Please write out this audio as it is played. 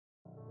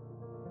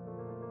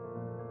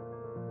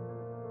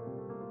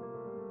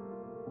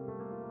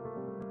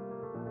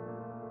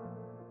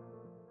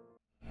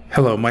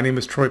Hello, my name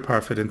is Troy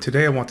Parfit, and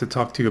today I want to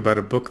talk to you about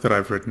a book that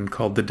I've written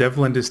called The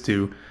Devil and His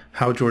Due: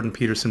 How Jordan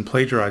Peterson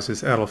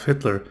Plagiarizes Adolf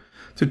Hitler,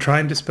 to try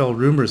and dispel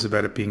rumors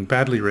about it being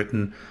badly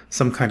written,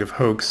 some kind of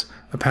hoax,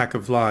 a pack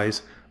of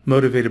lies,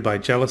 motivated by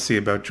jealousy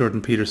about Jordan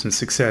Peterson's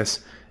success,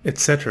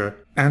 etc.,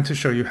 and to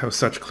show you how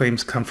such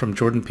claims come from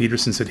Jordan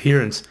Peterson's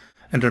adherents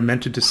and are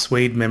meant to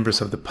dissuade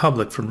members of the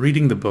public from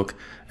reading the book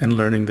and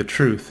learning the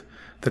truth,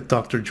 that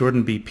Dr.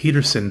 Jordan B.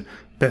 Peterson,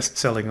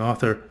 best-selling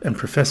author and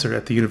professor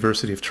at the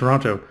University of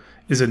Toronto,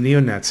 is a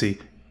neo-Nazi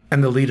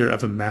and the leader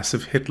of a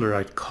massive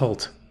Hitlerite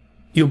cult.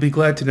 You'll be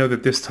glad to know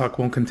that this talk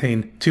won't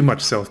contain too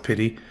much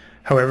self-pity.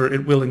 However,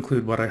 it will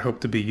include what I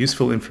hope to be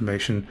useful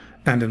information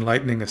and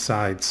enlightening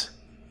asides.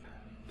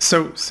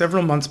 So,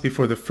 several months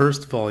before the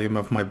first volume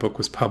of my book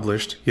was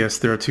published, yes,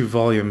 there are 2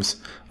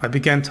 volumes, I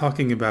began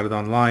talking about it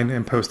online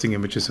and posting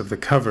images of the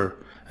cover,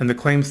 and the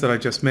claims that I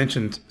just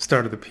mentioned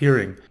started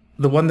appearing.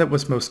 The one that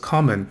was most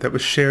common, that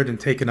was shared and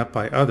taken up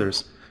by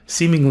others,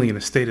 seemingly in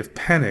a state of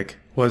panic,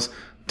 was,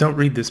 "Don't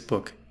read this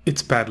book,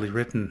 it's badly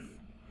written."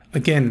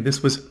 Again,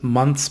 this was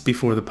months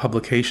before the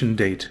publication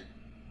date.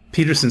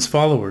 Peterson's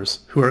followers,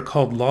 who are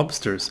called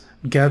lobsters,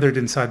 gathered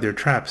inside their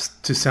traps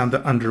to sound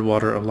the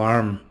underwater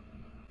alarm.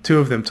 2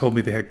 of them told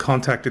me they had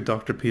contacted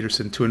Dr.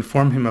 Peterson to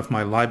inform him of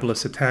my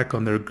libelous attack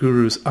on their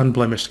guru's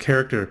unblemished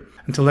character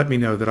and to let me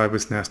know that I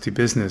was nasty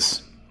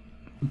business.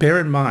 Bear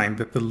in mind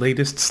that the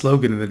latest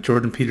slogan in the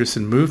Jordan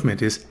Peterson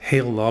movement is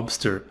Hail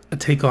Lobster, a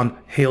take on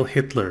Hail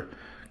Hitler,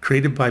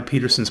 created by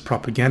Peterson's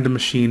propaganda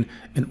machine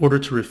in order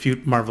to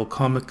refute Marvel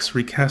Comics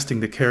recasting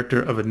the character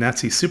of a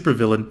Nazi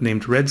supervillain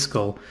named Red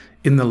Skull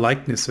in the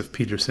likeness of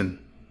Peterson.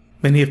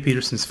 Many of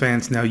Peterson's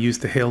fans now use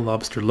the Hail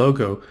Lobster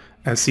logo,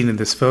 as seen in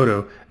this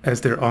photo,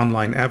 as their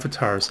online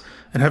avatars,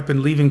 and have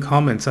been leaving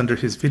comments under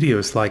his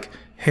videos like,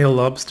 "Hail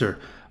Lobster,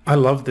 I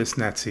love this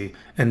Nazi,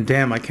 and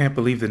damn, I can't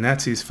believe the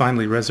Nazis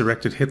finally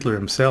resurrected Hitler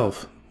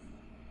himself."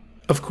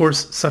 Of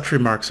course, such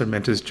remarks are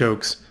meant as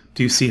jokes.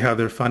 Do you see how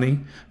they're funny?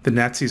 The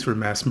Nazis were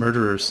mass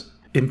murderers.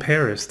 In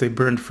Paris, they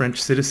burned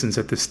French citizens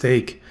at the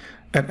stake.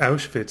 At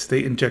Auschwitz,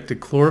 they injected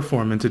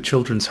chloroform into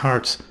children's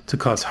hearts to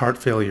cause heart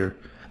failure.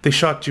 They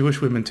shot Jewish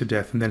women to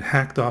death and then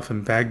hacked off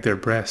and bagged their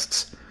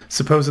breasts,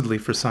 supposedly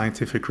for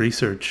scientific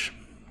research.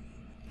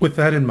 With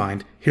that in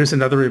mind, here's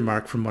another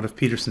remark from one of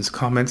Peterson's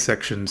comment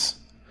sections.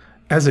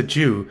 "As a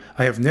Jew,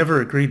 I have never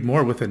agreed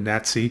more with a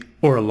Nazi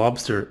or a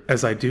lobster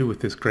as I do with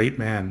this great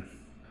man."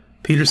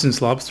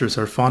 Peterson's lobsters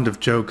are fond of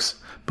jokes,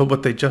 but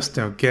what they just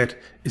don't get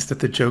is that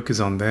the joke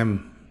is on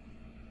them.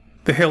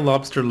 The Hail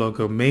Lobster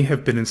logo may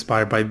have been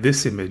inspired by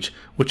this image,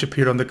 which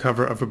appeared on the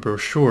cover of a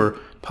brochure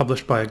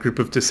published by a group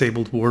of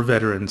disabled war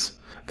veterans.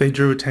 They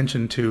drew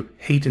attention to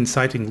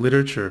hate-inciting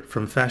literature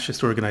from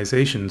fascist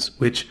organizations,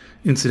 which,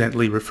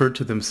 incidentally, referred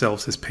to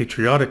themselves as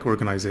patriotic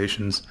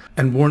organizations,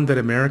 and warned that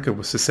America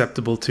was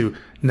susceptible to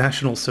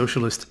National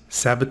Socialist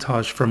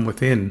sabotage from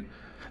within.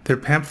 Their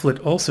pamphlet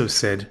also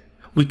said,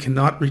 "We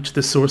cannot reach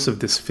the source of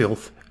this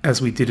filth, as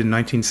we did in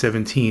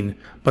 1917,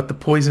 but the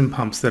poison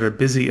pumps that are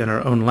busy in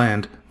our own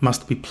land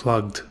must be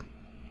plugged."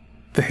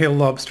 The Hail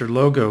Lobster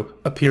logo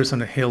appears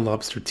on a Hail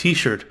Lobster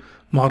t-shirt,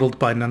 modeled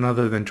by none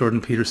other than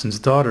Jordan Peterson's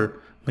daughter,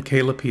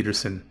 Michaela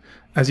Peterson.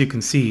 As you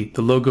can see,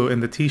 the logo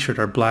and the t-shirt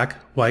are black,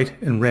 white,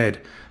 and red,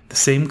 the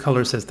same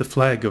colors as the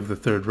flag of the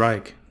Third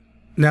Reich.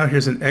 Now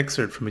here's an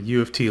excerpt from a U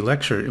of T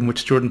lecture in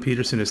which Jordan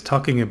Peterson is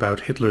talking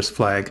about Hitler's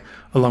flag,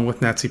 along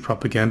with Nazi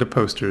propaganda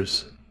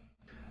posters.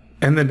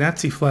 "And the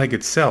Nazi flag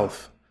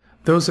itself,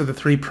 those are the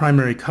 3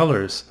 primary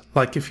colors.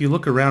 Like if you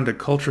look around at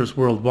cultures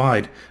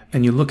worldwide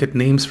and you look at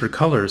names for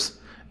colors,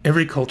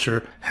 every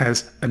culture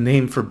has a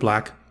name for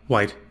black,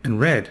 white, and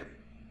red.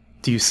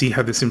 Do you see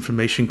how this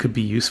information could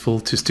be useful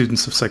to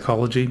students of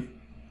psychology?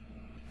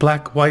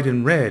 Black, white,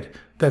 and red,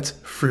 that's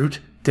fruit,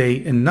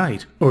 day, and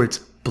night, or it's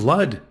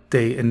blood,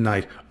 day and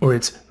night, or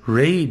it's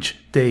rage,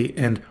 day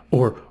and,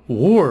 or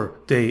war,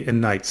 day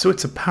and night. So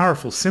it's a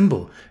powerful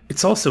symbol.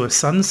 It's also a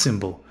sun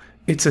symbol.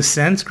 It's a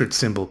Sanskrit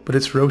symbol, but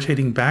it's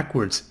rotating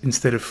backwards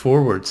instead of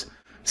forwards.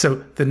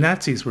 So the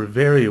Nazis were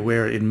very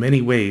aware in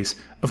many ways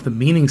of the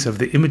meanings of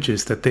the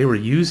images that they were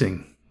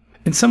using.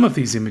 In some of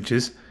these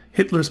images,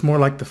 Hitler's more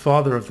like the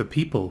father of the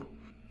people.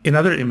 In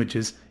other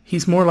images,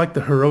 he's more like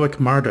the heroic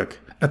Marduk,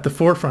 at the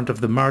forefront of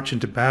the march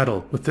into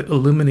battle with the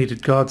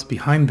illuminated gods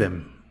behind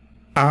them.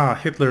 Ah,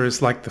 Hitler is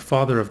like the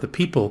father of the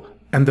people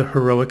and the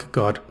heroic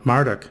god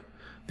Marduk.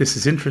 This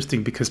is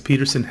interesting because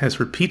Peterson has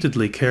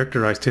repeatedly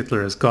characterized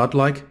Hitler as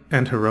godlike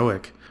and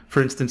heroic,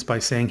 for instance by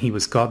saying he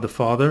was God the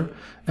Father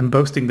and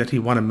boasting that he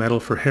won a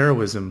medal for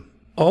heroism.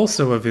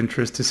 Also of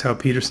interest is how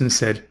Peterson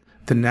said,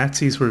 "The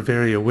Nazis were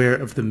very aware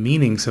of the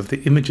meanings of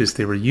the images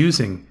they were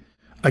using."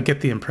 I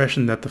get the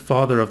impression that the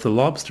father of the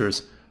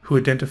lobsters, who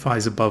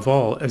identifies above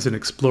all as an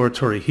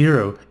exploratory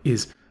hero,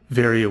 is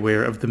very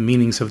aware of the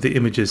meanings of the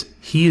images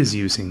he is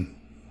using.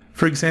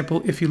 For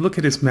example, if you look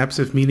at his maps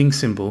of meaning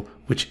symbol,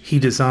 which he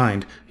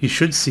designed, you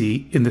should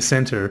see, in the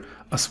center,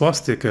 a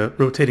swastika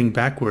rotating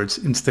backwards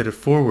instead of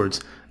forwards,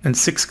 and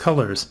 6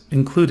 colors,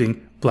 including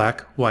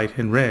black, white,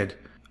 and red.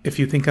 If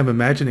you think I'm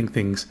imagining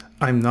things,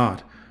 I'm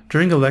not.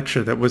 During a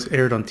lecture that was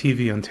aired on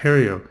TV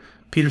Ontario,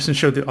 Peterson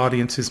showed the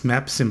audience his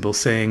map symbol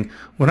saying,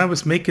 "When I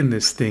was making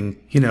this thing,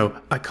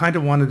 I kind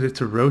of wanted it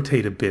to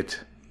rotate a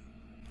bit."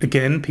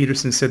 Again,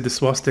 Peterson said the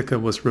swastika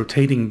was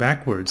rotating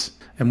backwards,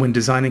 and when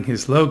designing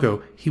his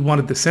logo, he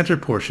wanted the center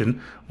portion,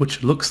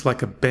 which looks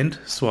like a bent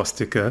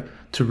swastika,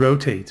 to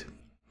rotate.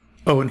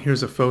 Oh, and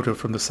here's a photo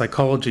from the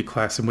psychology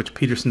class in which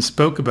Peterson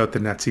spoke about the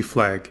Nazi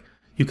flag.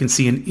 You can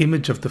see an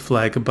image of the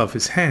flag above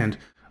his hand,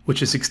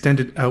 which is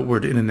extended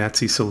outward in a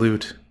Nazi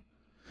salute.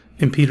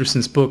 In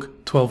Peterson's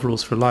book, 12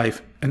 Rules for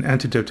Life, An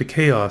Antidote to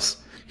Chaos,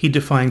 he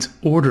defines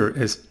order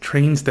as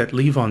trains that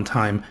leave on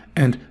time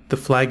and the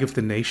flag of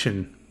the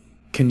nation.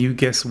 Can you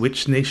guess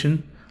which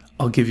nation?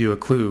 I'll give you a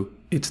clue.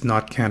 It's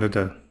not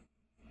Canada.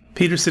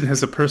 Peterson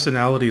has a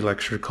personality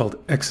lecture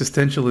called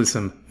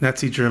Existentialism,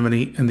 Nazi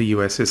Germany and the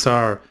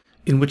USSR,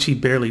 in which he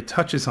barely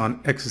touches on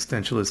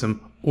existentialism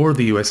or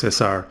the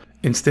USSR.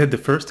 Instead, the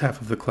first half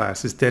of the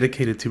class is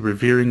dedicated to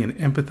revering and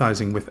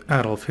empathizing with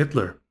Adolf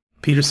Hitler.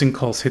 Peterson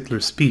calls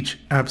Hitler's speech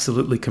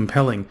absolutely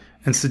compelling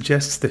and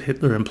suggests that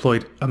Hitler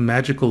employed a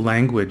magical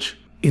language.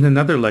 In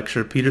another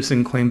lecture,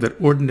 Peterson claimed that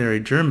ordinary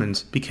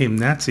Germans became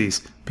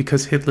Nazis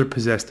because Hitler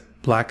possessed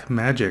black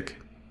magic.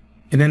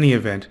 In any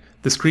event,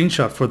 the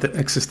screenshot for the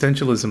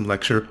existentialism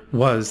lecture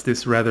was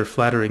this rather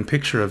flattering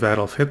picture of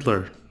Adolf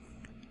Hitler.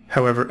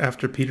 However,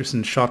 after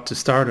Peterson shot to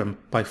stardom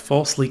by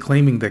falsely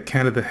claiming that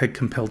Canada had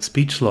compelled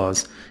speech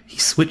laws, he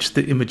switched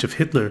the image of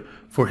Hitler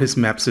for his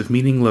Maps of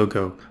Meaning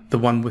logo, the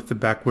one with the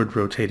backward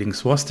rotating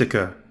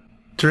swastika.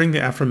 During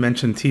the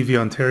aforementioned TV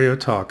Ontario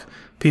talk,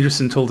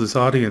 Peterson told his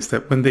audience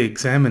that when they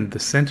examined the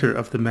center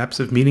of the Maps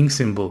of Meaning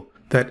symbol,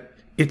 that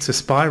it's a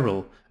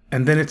spiral,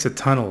 and then it's a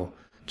tunnel.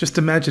 Just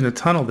imagine a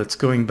tunnel that's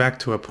going back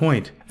to a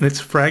point, and it's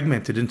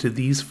fragmented into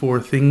these four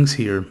things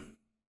here.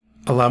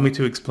 Allow me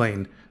to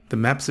explain. The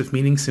Maps of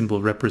Meaning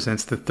symbol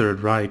represents the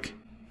Third Reich.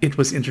 It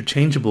was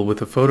interchangeable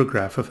with a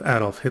photograph of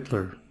Adolf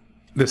Hitler.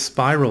 The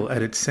spiral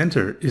at its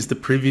center is the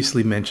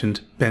previously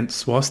mentioned bent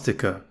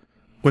swastika.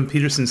 When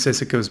Peterson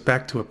says it goes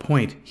back to a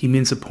point, he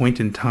means a point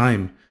in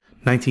time,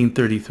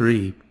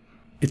 1933.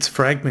 It's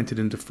fragmented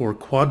into four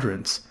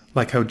quadrants,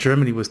 like how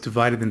Germany was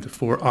divided into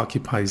four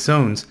occupied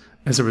zones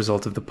as a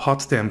result of the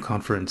Potsdam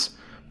Conference: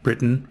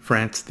 Britain,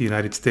 France, the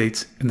United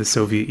States, and the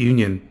Soviet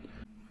Union.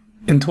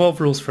 In 12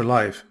 Rules for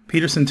Life,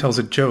 Peterson tells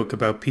a joke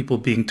about people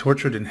being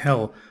tortured in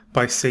hell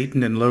by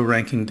Satan and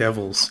low-ranking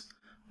devils.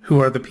 Who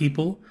are the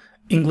people?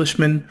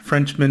 Englishmen,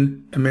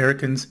 Frenchmen,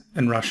 Americans,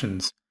 and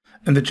Russians.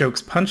 And the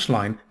joke's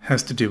punchline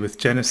has to do with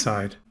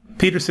genocide.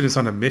 Peterson is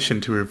on a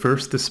mission to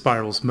reverse the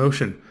spiral's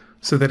motion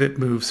so that it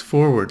moves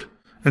forward,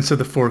 and so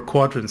the four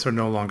quadrants are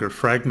no longer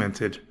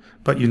fragmented,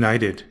 but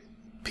united.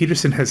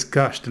 Peterson has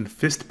gushed and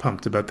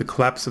fist-pumped about the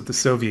collapse of the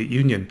Soviet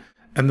Union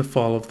and the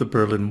fall of the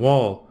Berlin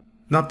Wall,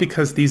 not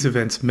because these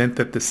events meant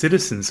that the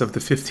citizens of the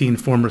 15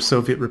 former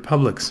Soviet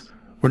republics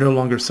were no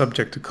longer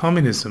subject to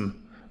communism,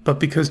 but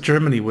because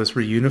Germany was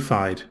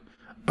reunified,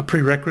 a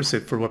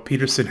prerequisite for what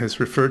Peterson has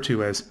referred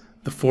to as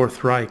the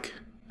Fourth Reich.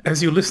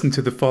 As you listen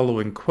to the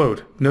following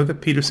quote, know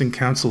that Peterson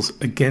counsels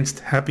against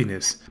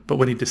happiness, but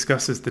when he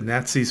discusses the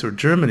Nazis or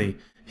Germany,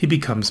 he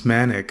becomes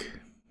manic.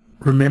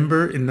 Remember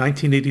in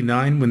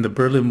 1989 when the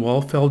Berlin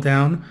Wall fell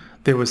down?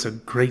 There was a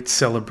great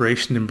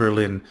celebration in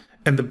Berlin,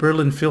 and the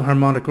Berlin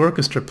Philharmonic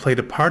Orchestra played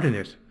a part in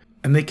it.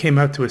 And they came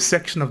out to a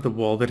section of the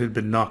wall that had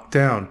been knocked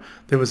down.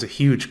 There was a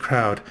huge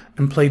crowd,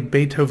 and played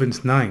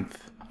Beethoven's Ninth.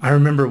 I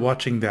remember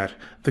watching that,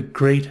 the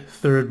great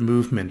third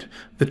movement,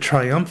 the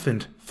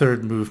triumphant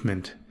third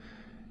movement.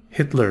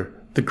 Hitler,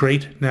 the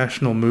great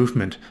national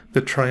movement,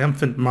 the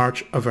triumphant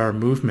march of our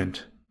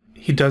movement.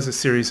 He does a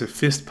series of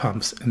fist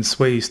pumps and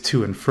sways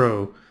to and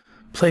fro,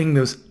 playing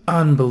those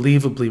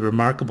unbelievably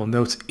remarkable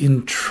notes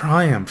in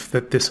triumph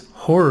that this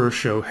horror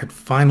show had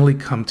finally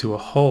come to a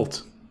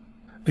halt.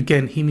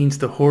 Again, he means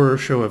the horror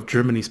show of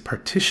Germany's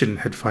partition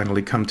had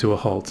finally come to a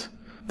halt.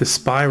 The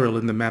spiral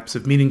in the Maps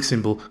of Meaning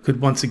symbol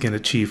could once again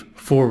achieve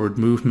forward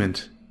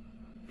movement.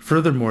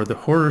 Furthermore, the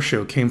horror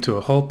show came to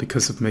a halt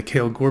because of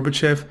Mikhail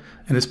Gorbachev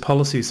and his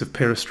policies of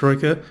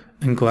perestroika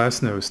and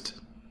glasnost.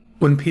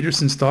 When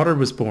Peterson's daughter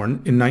was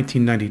born in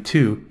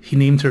 1992, he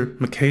named her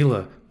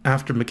Mikhaila,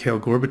 after Mikhail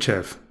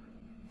Gorbachev.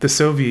 The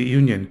Soviet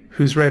Union,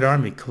 whose Red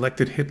Army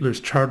collected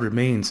Hitler's charred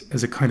remains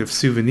as a kind of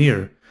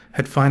souvenir,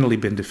 had finally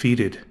been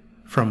defeated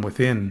from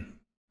within.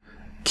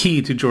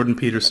 Key to Jordan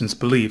Peterson's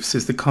beliefs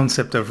is the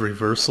concept of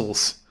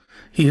reversals.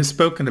 He has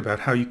spoken about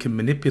how you can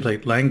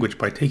manipulate language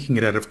by taking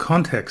it out of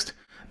context,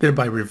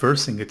 thereby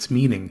reversing its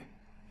meaning.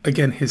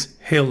 Again, his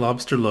Hail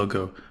Lobster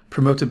logo,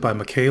 promoted by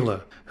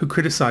Mikhaila, who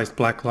criticized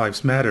Black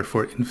Lives Matter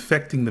for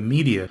infecting the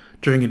media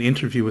during an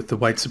interview with the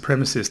white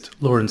supremacist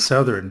Lauren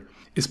Southern,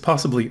 is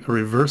possibly a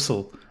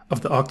reversal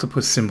of the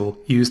octopus symbol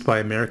used by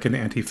American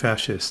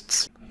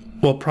anti-fascists.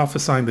 While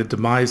prophesying the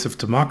demise of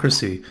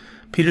democracy,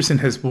 Peterson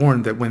has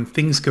warned that when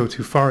things go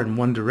too far in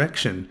one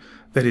direction,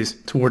 that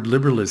is, toward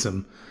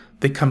liberalism,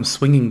 they come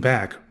swinging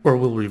back, or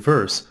will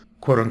reverse,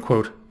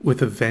 quote-unquote,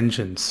 with a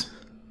vengeance.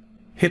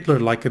 Hitler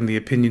likened the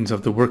opinions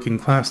of the working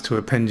class to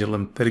a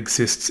pendulum that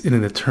exists in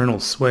an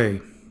eternal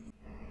sway.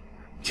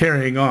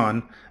 Carrying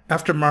on,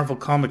 after Marvel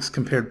Comics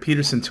compared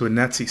Peterson to a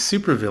Nazi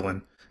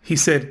supervillain, he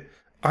said,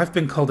 "I've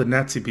been called a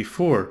Nazi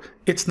before.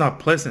 It's not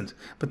pleasant,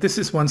 but this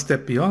is one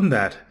step beyond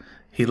that."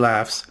 He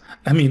laughs.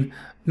 "I mean,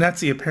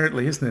 Nazi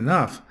apparently isn't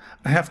enough.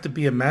 I have to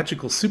be a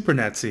magical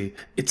super-Nazi.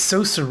 It's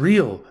so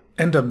surreal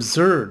and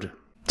absurd."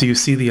 Do you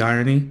see the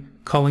irony?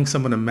 Calling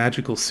someone a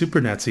magical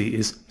super-Nazi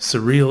is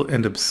surreal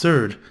and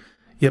absurd,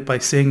 yet by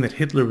saying that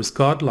Hitler was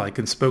godlike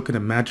and spoke in a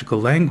magical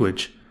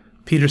language,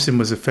 Peterson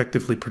was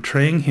effectively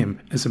portraying him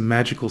as a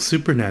magical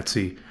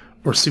super-Nazi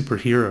or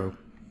superhero.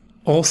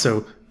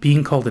 Also,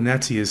 being called a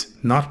Nazi is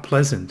not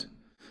pleasant.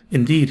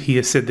 Indeed, he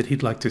has said that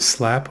he'd like to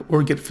slap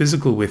or get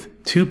physical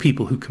with two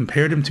people who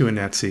compared him to a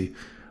Nazi,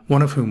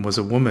 one of whom was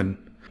a woman.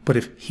 But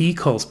if he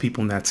calls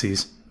people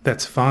Nazis,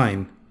 that's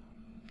fine.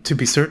 To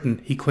be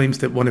certain, he claims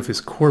that one of his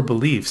core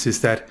beliefs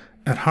is that,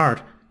 at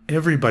heart,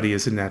 everybody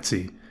is a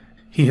Nazi.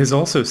 He has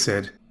also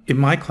said, "In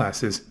my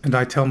classes, and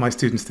I tell my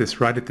students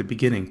this right at the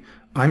beginning,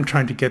 I'm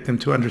trying to get them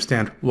to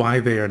understand why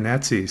they are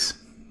Nazis."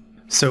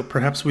 So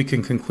perhaps we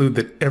can conclude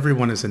that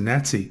everyone is a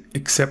Nazi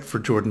except for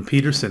Jordan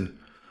Peterson.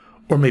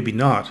 Or maybe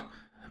not,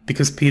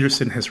 because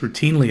Peterson has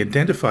routinely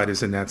identified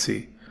as a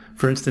Nazi.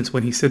 For instance,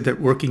 when he said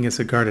that working as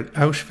a guard at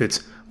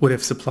Auschwitz would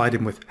have supplied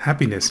him with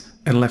happiness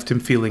and left him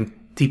feeling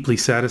deeply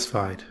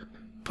satisfied.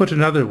 Put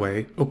another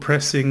way,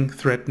 oppressing,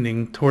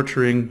 threatening,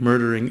 torturing,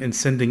 murdering, and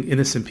sending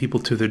innocent people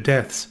to their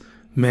deaths,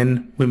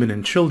 men, women,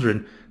 and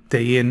children,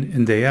 day in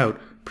and day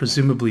out,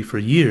 presumably for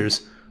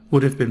years,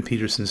 would have been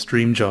Peterson's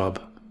dream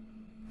job.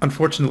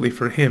 Unfortunately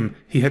for him,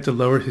 he had to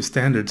lower his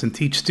standards and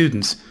teach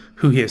students,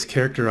 who he has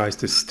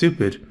characterized as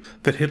stupid,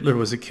 that Hitler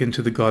was akin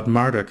to the god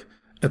Marduk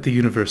at the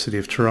University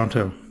of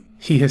Toronto.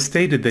 He has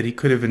stated that he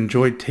could have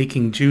enjoyed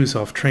taking Jews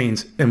off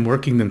trains and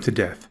working them to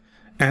death,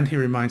 and he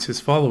reminds his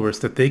followers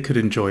that they could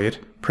enjoy it,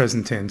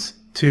 present tense,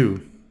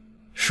 too.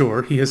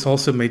 Sure, he has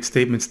also made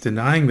statements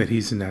denying that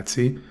he's a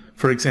Nazi.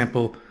 For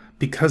example,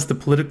 because the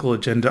political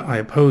agenda I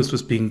opposed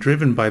was being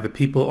driven by the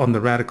people on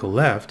the radical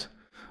left,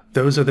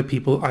 those are the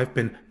people I've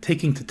been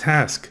taking to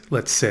task,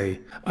 let's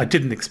say. I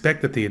didn't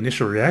expect that the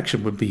initial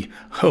reaction would be,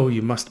 "Oh,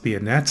 you must be a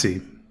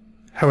Nazi."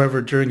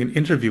 However, during an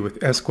interview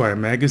with Esquire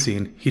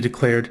magazine, he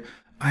declared,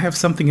 "I have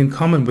something in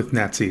common with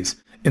Nazis,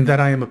 in that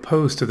I am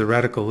opposed to the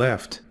radical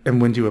left.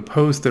 And when you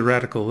oppose the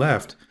radical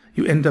left,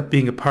 you end up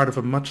being a part of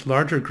a much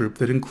larger group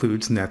that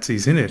includes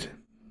Nazis in it."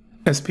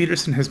 As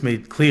Peterson has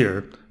made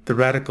clear, the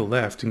radical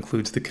left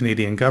includes the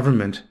Canadian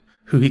government,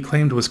 who he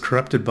claimed was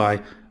corrupted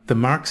by the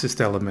Marxist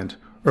element,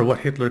 or what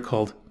Hitler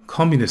called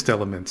communist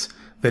elements,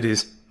 that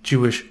is,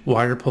 Jewish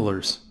wire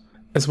pullers,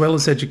 as well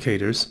as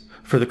educators,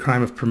 for the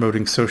crime of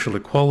promoting social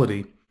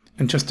equality,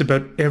 and just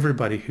about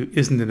everybody who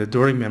isn't an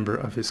adoring member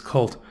of his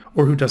cult,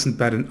 or who doesn't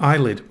bat an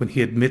eyelid when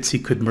he admits he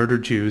could murder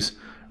Jews,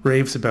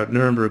 raves about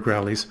Nuremberg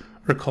rallies,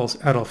 or calls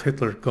Adolf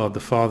Hitler God the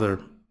Father.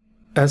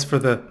 As for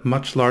the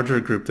much larger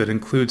group that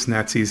includes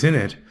Nazis in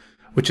it,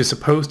 which is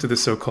opposed to the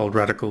so-called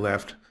radical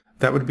left,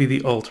 that would be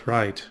the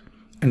alt-right,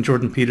 and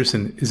Jordan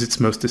Peterson is its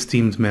most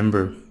esteemed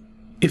member.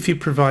 If you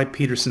provide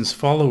Peterson's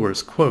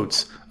followers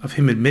quotes of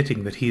him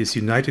admitting that he is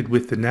united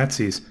with the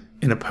Nazis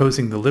in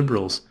opposing the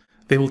liberals,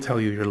 they will tell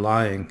you you're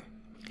lying.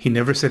 He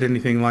never said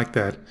anything like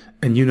that,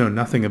 and you know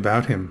nothing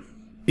about him.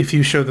 If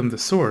you show them the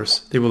source,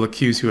 they will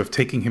accuse you of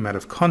taking him out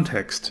of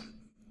context.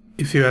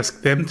 If you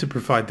ask them to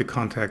provide the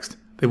context,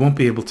 they won't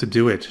be able to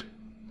do it.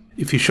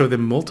 If you show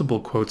them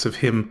multiple quotes of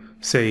him,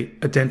 say,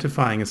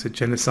 identifying as a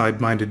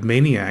genocide-minded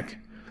maniac,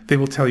 they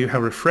will tell you how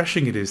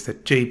refreshing it is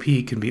that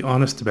JP can be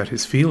honest about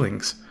his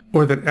feelings,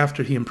 or that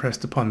after he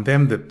impressed upon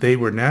them that they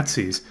were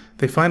Nazis,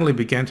 they finally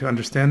began to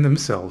understand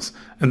themselves,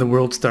 and the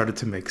world started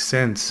to make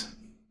sense.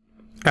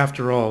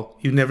 After all,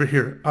 you never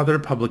hear other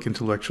public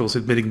intellectuals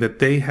admitting that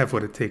they have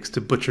what it takes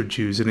to butcher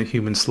Jews in a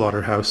human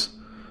slaughterhouse.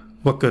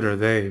 What good are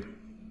they?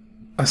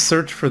 A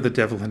search for The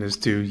Devil and His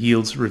Due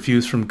yields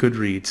reviews from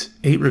Goodreads,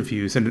 8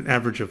 reviews and an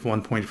average of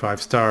 1.5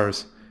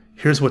 stars.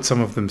 Here's what some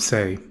of them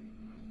say.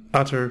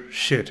 Utter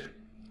shit.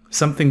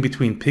 Something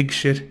between pig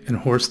shit and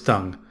horse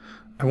dung.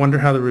 I wonder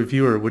how the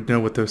reviewer would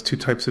know what those two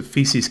types of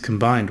feces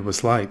combined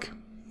was like.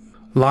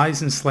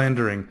 Lies and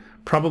slandering,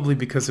 probably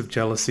because of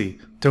jealousy.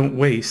 Don't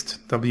waste,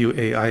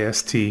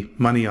 W-A-I-S-T,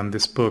 money on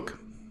this book.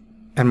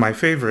 And my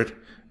favorite,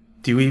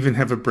 do you even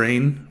have a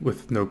brain?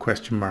 With no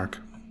question mark.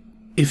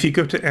 If you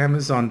go to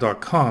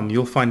Amazon.com,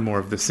 you'll find more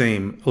of the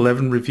same.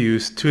 11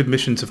 reviews, 2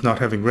 admissions of not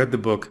having read the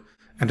book,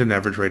 and an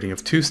average rating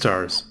of 2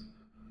 stars.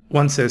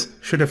 One says,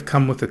 should have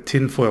come with a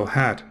tinfoil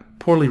hat.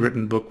 Poorly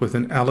written book with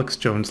an Alex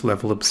Jones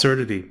level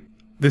absurdity.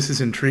 This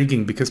is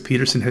intriguing because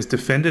Peterson has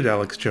defended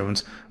Alex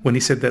Jones when he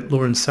said that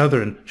Lawrence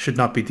Southern should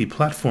not be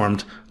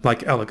deplatformed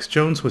like Alex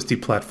Jones was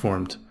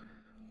deplatformed.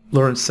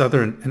 Lawrence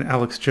Southern and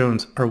Alex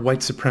Jones are white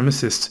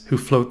supremacists who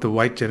float the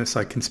white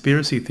genocide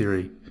conspiracy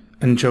theory,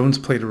 and Jones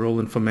played a role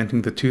in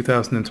fomenting the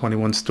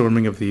 2021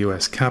 storming of the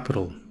US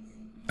Capitol.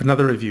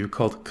 Another review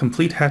called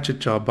Complete Hatchet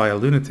Job by a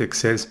Lunatic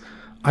says,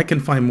 I can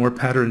find more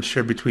patterns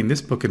shared between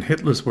this book and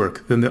Hitler's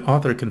work than the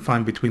author can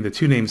find between the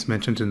 2 names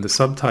mentioned in the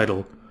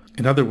subtitle.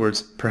 In other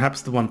words,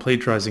 perhaps the one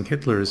plagiarizing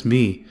Hitler is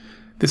me.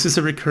 This is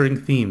a recurring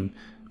theme.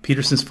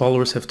 Peterson's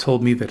followers have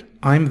told me that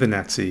I'm the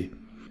Nazi.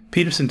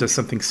 Peterson does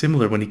something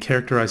similar when he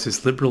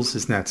characterizes liberals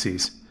as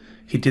Nazis.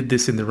 He did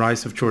this in The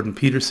Rise of Jordan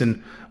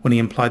Peterson when he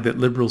implied that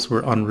liberals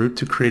were en route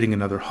to creating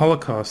another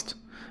Holocaust,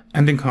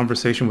 and in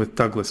conversation with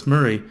Douglas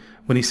Murray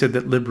when he said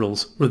that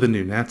liberals were the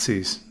new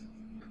Nazis.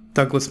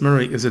 Douglas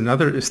Murray is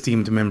another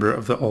esteemed member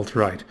of the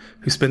alt-right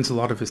who spends a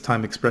lot of his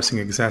time expressing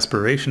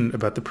exasperation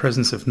about the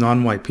presence of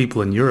non-white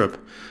people in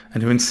Europe,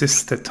 and who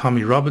insists that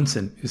Tommy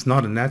Robinson is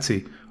not a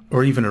Nazi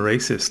or even a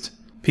racist.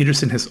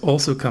 Peterson has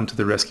also come to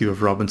the rescue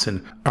of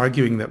Robinson,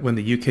 arguing that when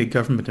the UK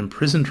government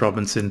imprisoned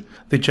Robinson,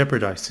 they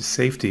jeopardized his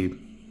safety.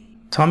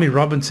 Tommy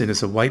Robinson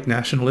is a white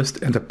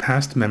nationalist and a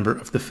past member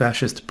of the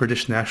fascist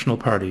British National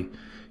Party.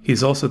 He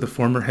is also the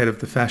former head of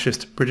the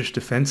fascist British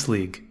Defence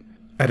League.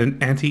 At an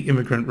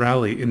anti-immigrant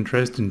rally in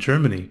Dresden,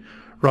 Germany,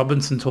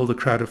 Robinson told a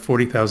crowd of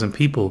 40,000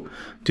 people,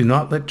 "Do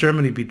not let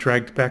Germany be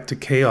dragged back to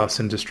chaos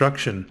and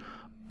destruction.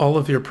 All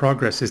of your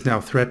progress is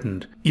now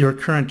threatened. Your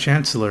current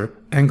Chancellor,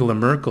 Angela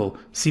Merkel,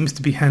 seems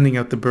to be handing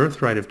out the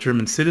birthright of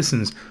German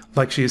citizens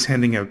like she is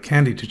handing out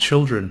candy to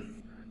children."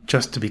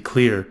 Just to be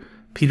clear,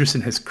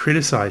 Peterson has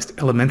criticized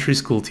elementary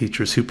school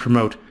teachers who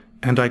promote,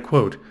 and I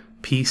quote,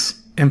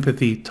 peace,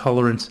 empathy,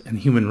 tolerance, and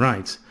human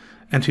rights,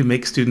 and who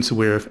make students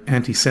aware of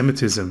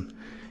anti-Semitism.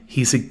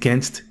 He's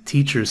against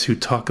teachers who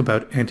talk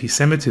about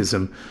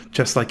anti-Semitism,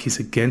 just like he's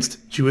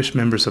against Jewish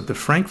members of the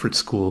Frankfurt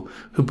School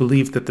who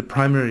believe that the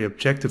primary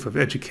objective of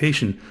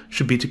education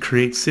should be to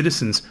create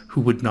citizens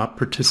who would not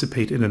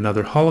participate in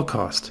another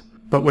Holocaust.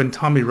 But when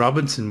Tommy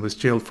Robinson was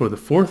jailed for the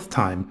 4th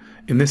time,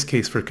 in this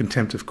case for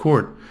contempt of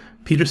court,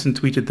 Peterson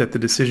tweeted that the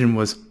decision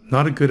was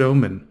not a good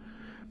omen.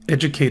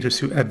 Educators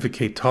who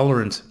advocate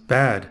tolerance,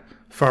 bad.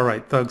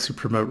 Far-right thugs who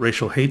promote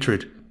racial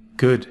hatred,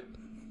 good.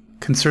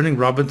 Concerning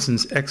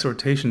Robinson's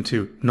exhortation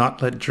to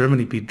not let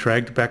Germany be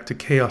dragged back to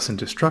chaos and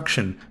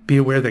destruction, be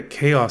aware that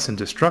chaos and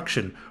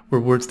destruction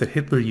were words that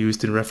Hitler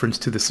used in reference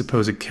to the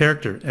supposed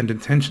character and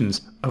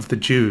intentions of the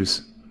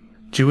Jews.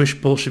 Jewish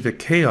Bolshevik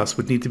chaos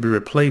would need to be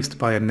replaced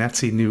by a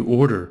Nazi new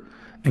order,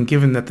 and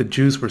given that the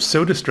Jews were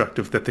so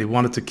destructive that they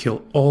wanted to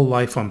kill all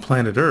life on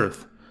planet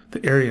Earth,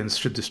 the Aryans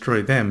should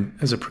destroy them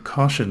as a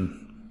precaution.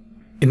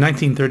 In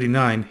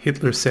 1939,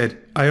 Hitler said,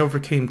 "I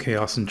overcame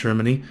chaos in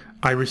Germany,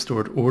 I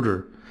restored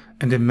order."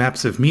 And in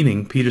Maps of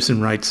Meaning,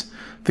 Peterson writes,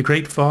 "The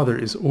Great Father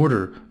is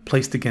order,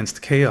 placed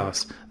against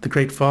chaos. The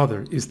Great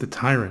Father is the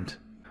tyrant."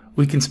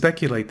 We can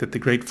speculate that the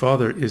Great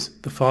Father is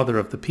the father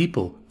of the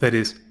people, that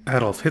is,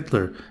 Adolf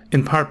Hitler,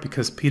 in part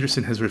because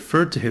Peterson has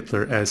referred to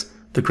Hitler as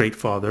the Great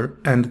Father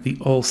and the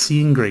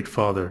all-seeing Great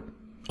Father.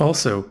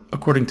 Also,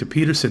 according to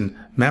Peterson,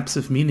 Maps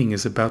of Meaning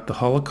is about the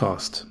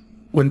Holocaust.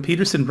 When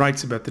Peterson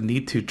writes about the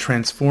need to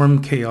transform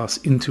chaos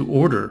into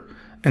order,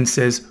 and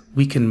says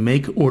we can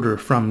make order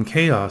from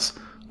chaos,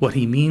 what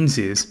he means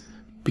is,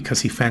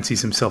 because he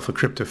fancies himself a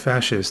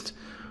crypto-fascist,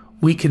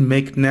 we can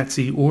make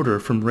Nazi order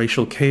from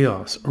racial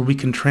chaos, or we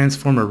can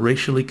transform a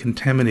racially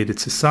contaminated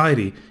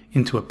society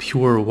into a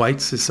pure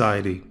white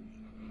society.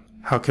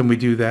 How can we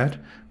do that?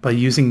 By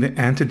using the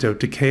antidote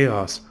to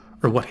chaos,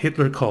 or what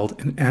Hitler called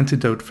an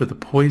antidote for the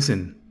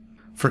poison.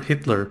 For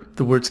Hitler,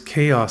 the words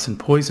chaos and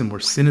poison were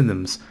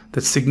synonyms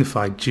that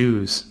signified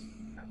Jews.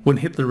 When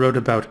Hitler wrote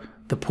about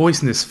the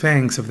poisonous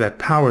fangs of that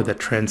power that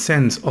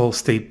transcends all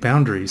state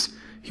boundaries,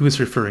 he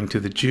was referring to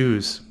the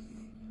Jews.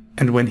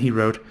 And when he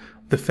wrote,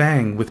 "The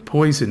fang with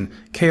poison,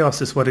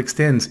 chaos is what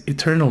extends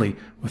eternally,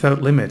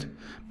 without limit,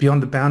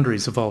 beyond the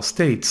boundaries of all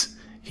states,"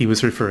 he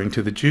was referring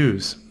to the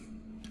Jews.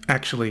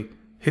 Actually,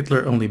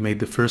 Hitler only made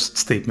the first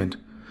statement.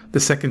 The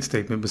second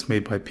statement was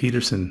made by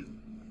Peterson.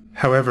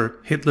 However,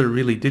 Hitler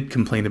really did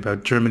complain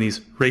about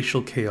Germany's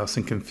racial chaos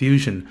and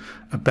confusion,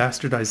 a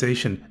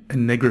bastardization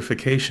and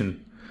negrification.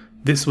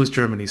 This was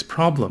Germany's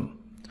problem.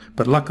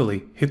 But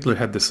luckily, Hitler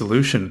had the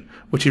solution,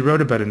 which he wrote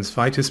about in his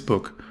Vitus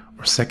book,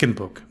 or second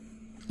book.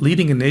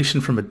 Leading a nation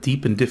from a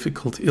deep and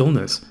difficult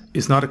illness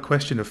is not a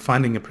question of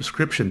finding a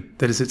prescription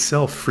that is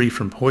itself free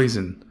from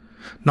poison.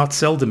 Not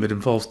seldom it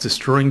involves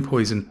destroying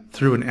poison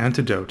through an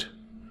antidote.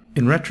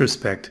 In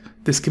retrospect,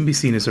 this can be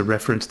seen as a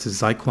reference to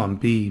Zyklon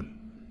B.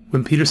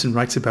 When Peterson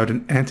writes about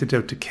an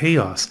antidote to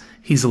chaos,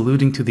 he's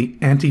alluding to the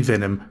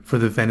anti-venom for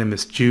the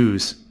venomous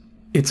Jews.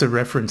 It's a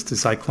reference to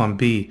Zyklon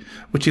B,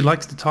 which he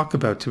likes to talk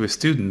about to his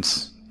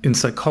students in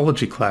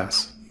psychology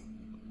class.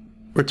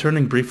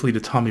 Returning briefly to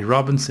Tommy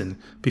Robinson,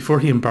 before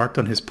he embarked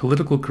on his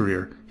political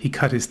career, he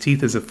cut his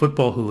teeth as a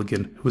football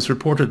hooligan who was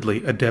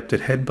reportedly adept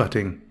at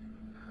headbutting.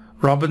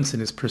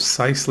 Robinson is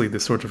precisely the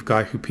sort of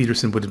guy who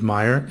Peterson would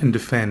admire and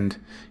defend.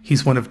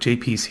 He's one of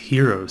JP's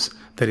heroes,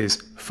 that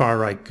is,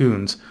 far-right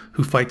goons,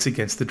 who fights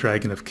against the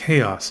dragon of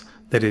chaos,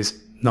 that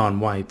is,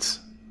 non-whites.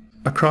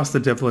 Across The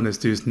Devil and His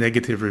Due's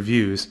negative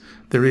reviews,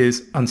 there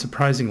is,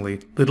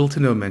 unsurprisingly, little to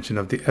no mention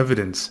of the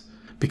evidence,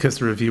 because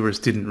the reviewers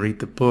didn't read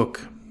the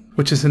book.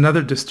 Which is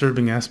another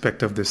disturbing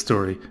aspect of this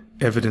story,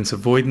 evidence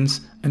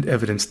avoidance and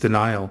evidence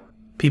denial.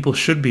 People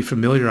should be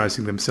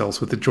familiarizing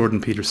themselves with the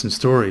Jordan Peterson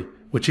story,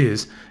 which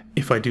is,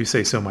 if I do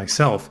say so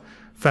myself,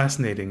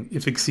 fascinating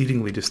if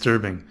exceedingly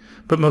disturbing,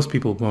 but most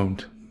people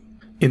won't.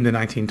 In the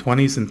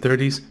 1920s and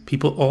 30s,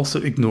 people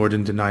also ignored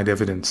and denied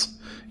evidence.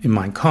 In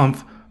Mein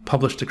Kampf,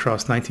 published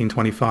across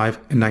 1925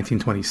 and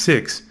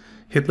 1926,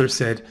 Hitler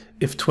said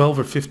if 12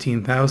 or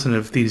 15,000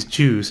 of these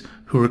Jews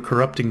who were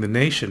corrupting the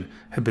nation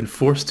had been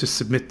forced to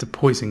submit to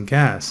poison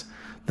gas,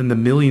 then the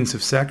millions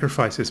of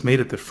sacrifices made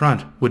at the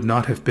front would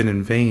not have been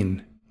in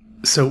vain.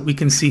 So we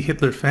can see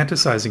Hitler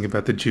fantasizing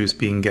about the Jews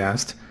being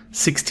gassed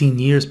 16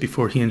 years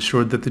before he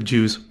ensured that the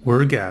Jews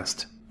were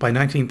gassed. By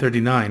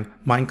 1939,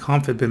 Mein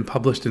Kampf had been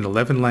published in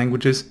 11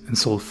 languages and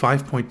sold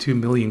 5.2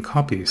 million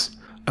copies.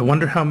 I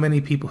wonder how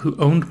many people who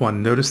owned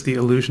one noticed the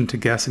allusion to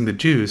gassing the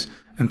Jews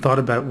and thought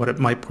about what it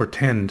might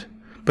portend.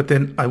 But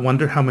then I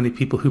wonder how many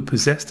people who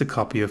possessed a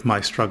copy of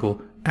My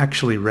Struggle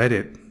actually read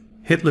it.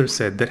 Hitler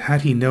said that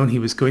had he known he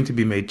was going to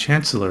be made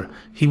Chancellor,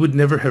 he would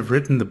never have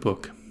written the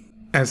book.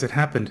 As it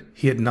happened,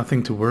 he had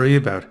nothing to worry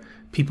about.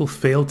 People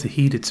failed to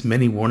heed its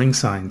many warning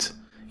signs.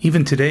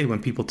 Even today,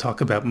 when people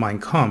talk about Mein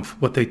Kampf,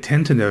 what they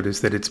tend to note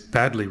is that it's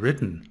badly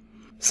written.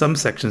 Some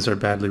sections are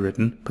badly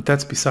written, but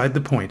that's beside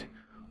the point.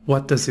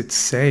 What does it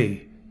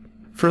say?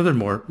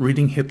 Furthermore,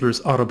 reading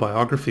Hitler's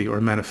autobiography or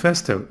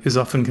manifesto is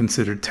often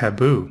considered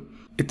taboo.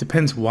 It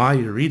depends why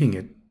you're reading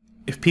it.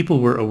 If people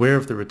were aware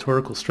of the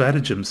rhetorical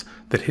stratagems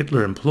that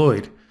Hitler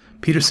employed,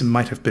 Peterson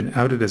might have been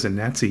outed as a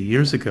Nazi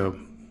years ago.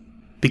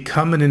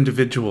 Become an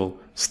individual.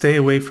 Stay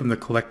away from the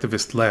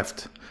collectivist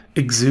left.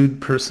 Exude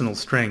personal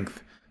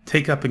strength.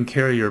 Take up and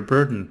carry your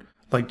burden,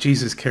 like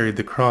Jesus carried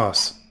the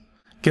cross.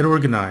 Get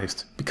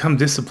organized. Become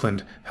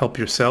disciplined. Help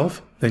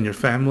yourself, then your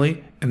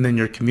family, and then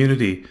your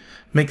community.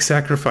 Make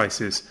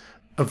sacrifices.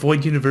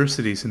 Avoid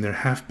universities and their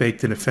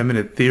half-baked and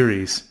effeminate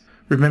theories.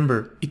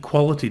 Remember,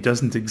 equality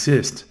doesn't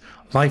exist.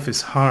 Life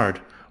is hard.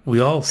 We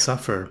all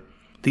suffer.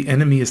 The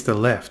enemy is the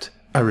left.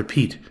 I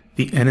repeat,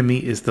 the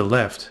enemy is the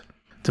left.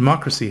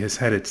 Democracy has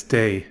had its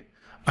day.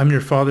 I'm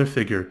your father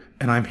figure,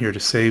 and I'm here to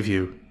save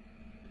you.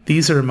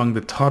 These are among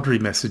the tawdry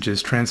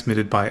messages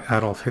transmitted by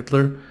Adolf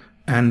Hitler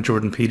and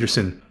Jordan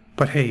Peterson.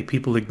 But hey,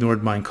 people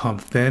ignored Mein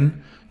Kampf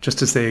then,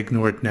 just as they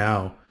ignore it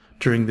now,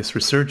 during this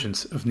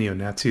resurgence of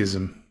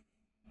neo-Nazism.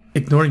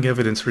 Ignoring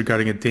evidence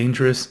regarding a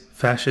dangerous,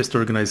 fascist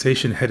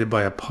organization headed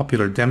by a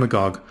popular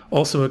demagogue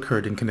also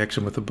occurred in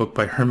connection with a book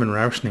by Hermann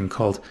Rauschning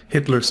called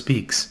Hitler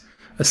Speaks,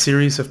 a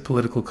series of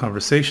political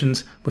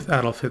conversations with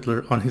Adolf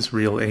Hitler on his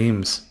real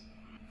aims.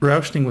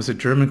 Rauschning was a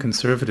German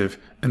conservative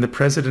and the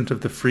president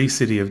of the Free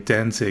City of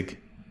Danzig.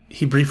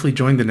 He briefly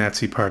joined the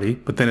Nazi Party,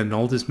 but then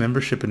annulled his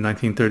membership in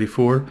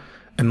 1934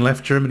 and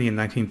left Germany in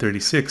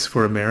 1936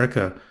 for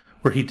America,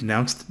 where he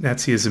denounced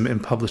Nazism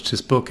and published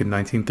his book in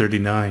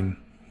 1939.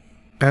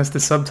 As the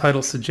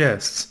subtitle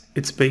suggests,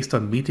 it's based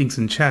on meetings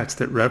and chats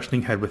that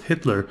Rauschning had with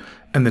Hitler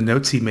and the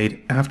notes he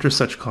made after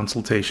such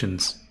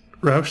consultations.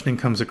 Rauschning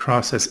comes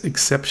across as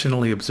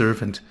exceptionally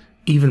observant,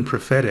 even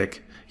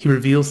prophetic. He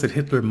reveals that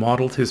Hitler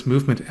modeled his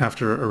movement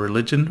after a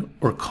religion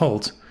or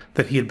cult,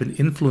 that he had been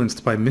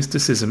influenced by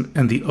mysticism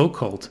and the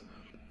occult,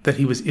 that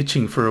he was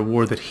itching for a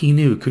war that he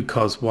knew could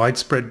cause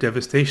widespread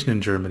devastation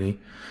in Germany,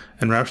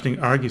 and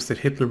Rauschning argues that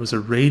Hitler was a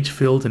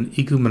rage-filled and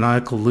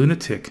egomaniacal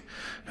lunatic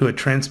who had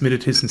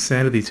transmitted his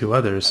insanity to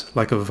others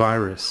like a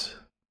virus.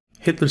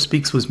 Hitler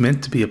Speaks was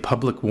meant to be a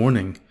public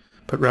warning,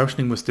 but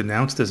Rauschning was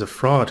denounced as a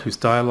fraud whose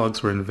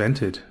dialogues were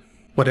invented.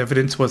 What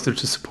evidence was there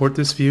to support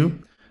this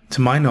view?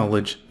 To my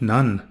knowledge,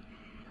 none.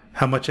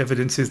 How much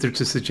evidence is there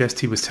to suggest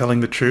he was telling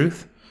the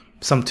truth?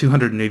 Some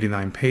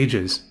 289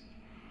 pages.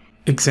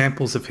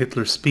 Examples of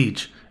Hitler's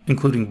speech,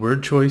 including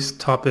word choice,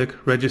 topic,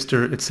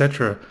 register,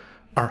 etc.,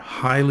 are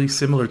highly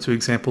similar to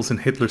examples in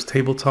Hitler's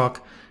Table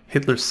Talk,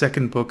 Hitler's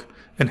second book,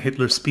 and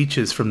Hitler's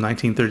speeches from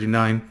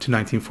 1939 to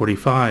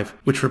 1945,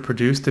 which were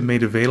produced and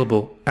made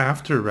available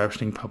after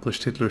Rauschning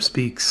published Hitler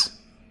Speaks.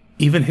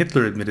 Even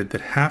Hitler admitted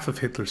that half of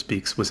Hitler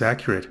Speaks was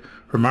accurate,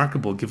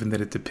 remarkable given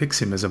that it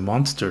depicts him as a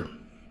monster.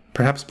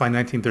 Perhaps by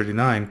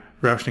 1939,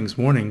 Rauschning's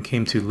warning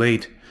came too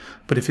late,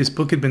 but if his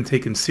book had been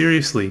taken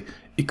seriously,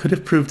 it could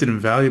have proved an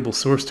invaluable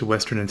source to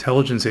Western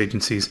intelligence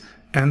agencies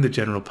and the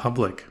general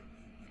public.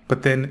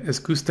 But then, as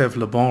Gustave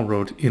Le Bon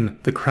wrote in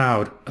The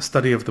Crowd, A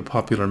Study of the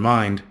Popular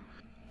Mind,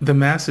 the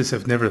masses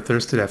have never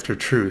thirsted after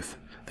truth.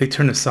 They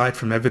turn aside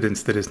from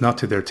evidence that is not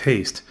to their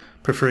taste,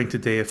 preferring to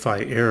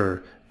deify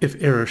error,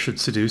 if error should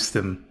seduce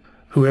them.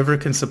 Whoever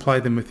can supply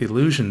them with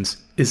illusions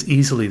is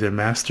easily their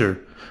master.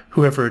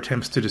 Whoever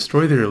attempts to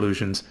destroy their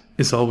illusions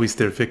is always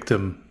their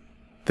victim.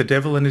 The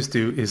Devil and His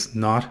Due is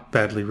not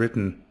badly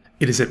written.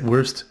 It is at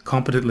worst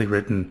competently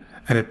written,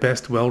 and at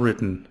best well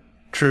written.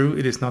 True,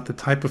 it is not the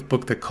type of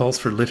book that calls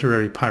for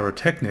literary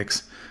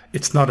pyrotechnics.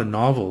 It's not a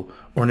novel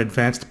or an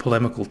advanced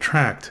polemical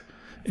tract.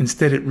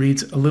 Instead, it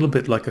reads a little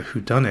bit like a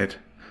whodunit.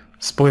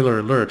 Spoiler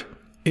alert,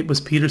 it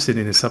was Peterson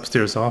in his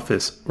upstairs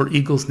office, or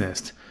Eagle's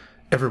Nest.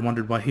 Ever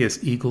wondered why he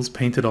has eagles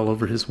painted all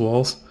over his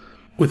walls?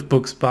 With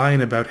books by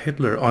and about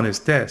Hitler on his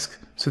desk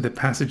so that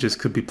passages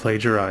could be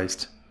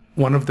plagiarized.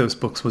 One of those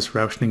books was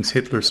Rauschning's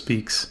Hitler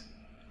Speaks.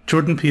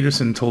 Jordan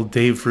Peterson told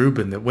Dave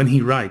Rubin that when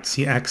he writes,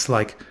 he acts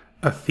like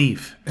a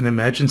thief and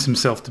imagines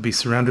himself to be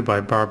surrounded by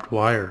barbed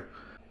wire.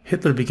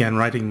 Hitler began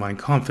writing Mein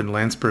Kampf in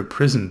Landsberg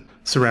prison,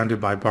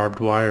 surrounded by barbed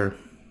wire.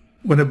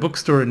 When a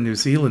bookstore in New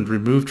Zealand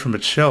removed from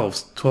its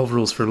shelves 12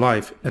 Rules for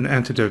Life, An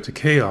Antidote to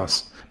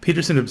Chaos,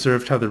 Peterson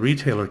observed how the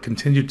retailer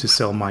continued to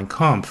sell Mein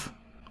Kampf.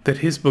 That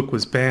his book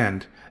was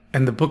banned,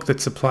 and the book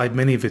that supplied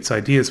many of its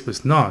ideas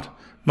was not,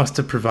 must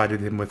have provided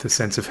him with a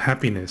sense of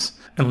happiness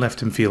and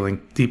left him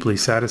feeling deeply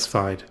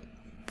satisfied.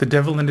 The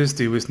Devil and His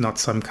Due is not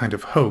some kind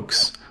of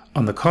hoax.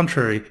 On the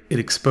contrary, it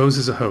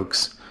exposes a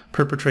hoax,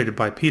 perpetrated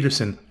by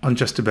Peterson on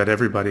just about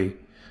everybody.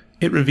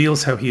 It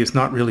reveals how he is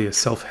not really a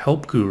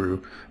self-help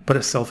guru, but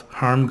a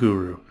self-harm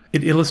guru.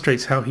 It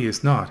illustrates how he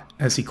is not,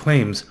 as he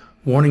claims,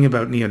 warning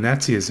about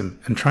neo-Nazism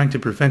and trying to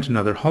prevent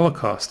another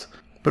Holocaust,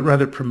 but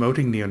rather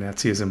promoting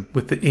neo-Nazism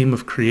with the aim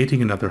of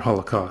creating another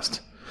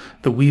Holocaust.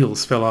 The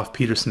wheels fell off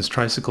Peterson's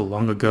tricycle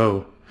long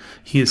ago.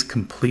 He is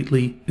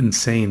completely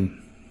insane.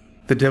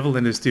 The Devil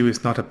and His Due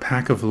is not a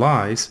pack of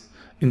lies.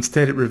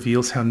 Instead, it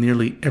reveals how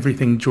nearly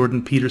everything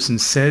Jordan Peterson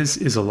says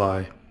is a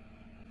lie.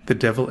 The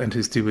Devil and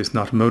His Due is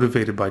not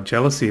motivated by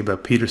jealousy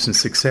about Peterson's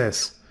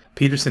success.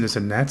 Peterson is a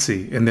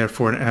Nazi and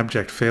therefore an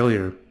abject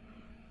failure.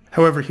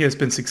 However, he has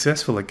been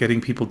successful at getting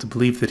people to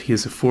believe that he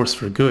is a force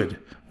for good,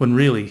 when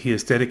really he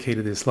has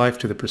dedicated his life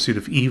to the pursuit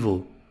of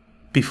evil.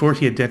 Before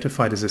he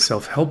identified as a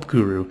self-help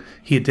guru,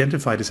 he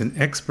identified as an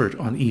expert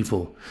on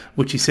evil,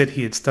 which he said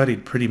he had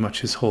studied pretty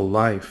much his whole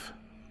life.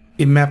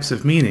 In Maps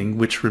of Meaning,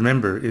 which,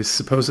 remember, is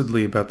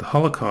supposedly about the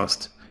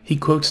Holocaust, he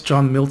quotes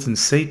John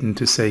Milton's Satan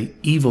to say,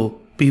 "Evil,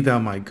 be thou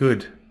my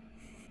good."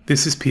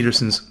 This is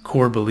Peterson's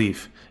core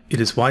belief. It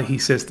is why he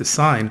says the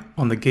sign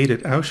on the gate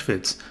at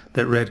Auschwitz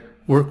that read,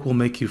 "Work will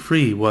make you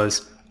free,"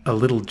 was a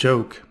little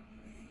joke.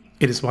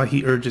 It is why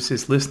he urges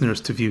his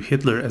listeners to view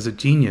Hitler as a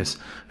genius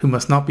who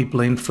must not be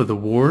blamed for the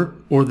war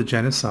or the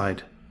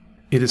genocide.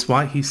 It is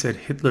why he said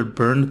Hitler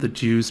burned the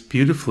Jews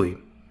beautifully,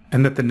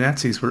 and that the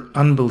Nazis were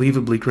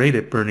unbelievably great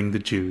at burning the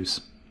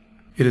Jews.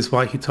 It is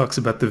why he talks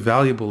about the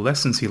valuable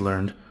lessons he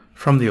learned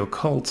from the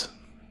occult.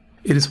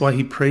 It is why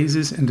he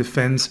praises and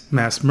defends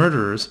mass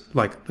murderers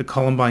like the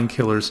Columbine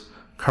killers,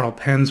 Karl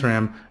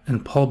Panzram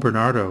and Paul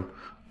Bernardo,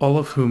 all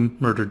of whom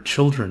murdered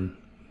children.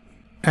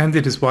 And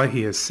it is why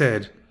he has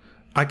said,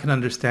 "I can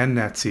understand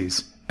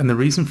Nazis, and the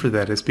reason for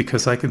that is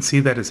because I can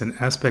see that as an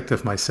aspect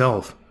of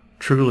myself,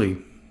 truly."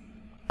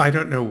 I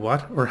don't know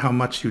what or how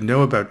much you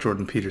know about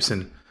Jordan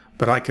Peterson,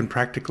 but I can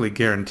practically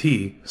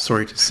guarantee,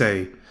 sorry to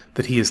say,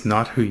 that he is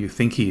not who you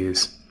think he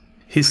is.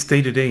 His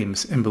stated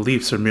aims and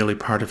beliefs are merely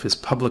part of his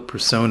public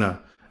persona,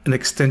 an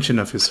extension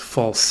of his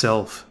false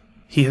self.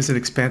 He has an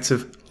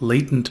expansive,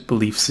 latent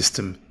belief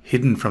system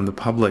hidden from the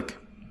public.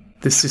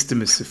 This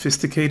system is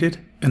sophisticated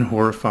and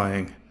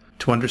horrifying.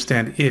 To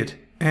understand it,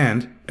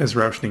 and, as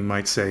Rauschning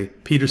might say,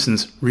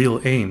 Peterson's real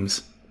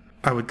aims,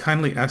 I would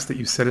kindly ask that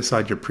you set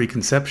aside your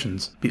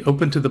preconceptions, be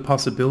open to the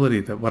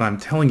possibility that what I'm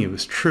telling you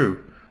is true,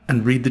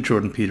 and read the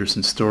Jordan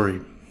Peterson story.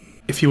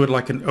 If you would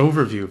like an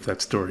overview of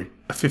that story,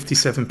 a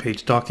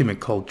 57-page document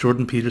called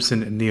Jordan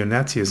Peterson and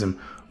Neo-Nazism,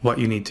 What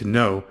You Need to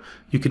Know,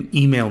 you can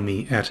email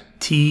me at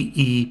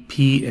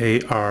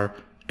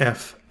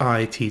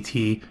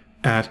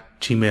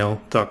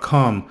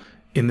teparfitt@gmail.com.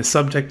 In the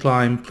subject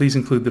line, please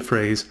include the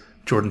phrase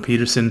Jordan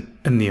Peterson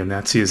and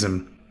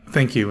Neo-Nazism.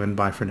 Thank you, and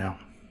bye for now.